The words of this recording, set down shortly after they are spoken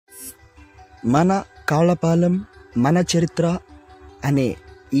మన కాళ్ళపాలెం మన చరిత్ర అనే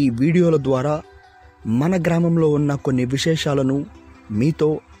ఈ వీడియోల ద్వారా మన గ్రామంలో ఉన్న కొన్ని విశేషాలను మీతో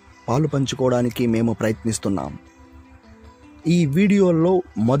పాలు పంచుకోవడానికి మేము ప్రయత్నిస్తున్నాం. ఈ వీడియోల్లో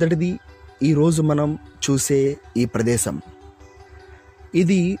మొదటిది ఈరోజు మనం చూసే ఈ ప్రదేశం.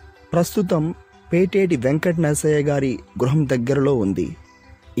 ఇది ప్రస్తుతం పేటేటి వెంకట నరసయ్య గారి గృహం దగ్గరలో ఉంది.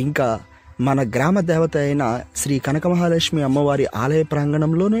 ఇంకా మన గ్రామ దేవత అయిన శ్రీ కనకమహాలక్ష్మి అమ్మవారి ఆలయ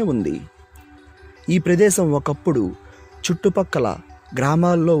ప్రాంగణంలోనే ఉంది. ఈ ప్రదేశం ఒకప్పుడు చుట్టుపక్కల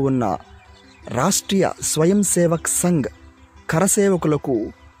గ్రామాల్లో ఉన్న రాష్ట్రీయ స్వయం సేవక్ సంఘ్ కరసేవకులకు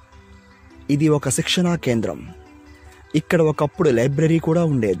ఇది ఒక శిక్షణా కేంద్రం. ఇక్కడ ఒకప్పుడు లైబ్రరీ కూడా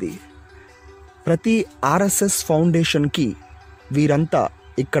ఉండేది. ప్రతి ఆర్ఎస్ఎస్ ఫౌండేషన్కి వీరంతా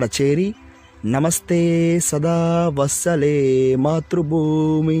ఇక్కడ చేరి నమస్తే సదా వత్సలే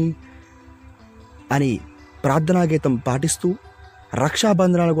మాతృభూమి అని ప్రార్థనా గీతం పాటిస్తూ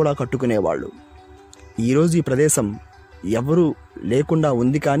రక్షాబంధనాలు కూడా కట్టుకునేవాళ్ళు. ఈరోజు ఈ ప్రదేశం ఎవరూ లేకుండా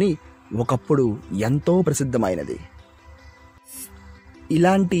ఉంది, కానీ ఒకప్పుడు ఎంతో ప్రసిద్ధమైనది.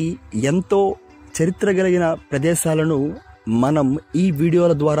 ఇలాంటి ఎంతో చరిత్ర కలిగిన ప్రదేశాలను మనం ఈ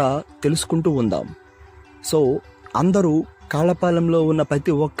వీడియోల ద్వారా తెలుసుకుంటూ ఉందాం. సో అందరూ కాళ్ళపాలెంలో ఉన్న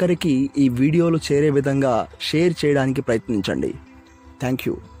ప్రతి ఒక్కరికి ఈ వీడియోలు చేరే విధంగా షేర్ చేయడానికి ప్రయత్నించండి. థ్యాంక్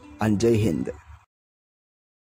యూ అండ్ జై హింద్.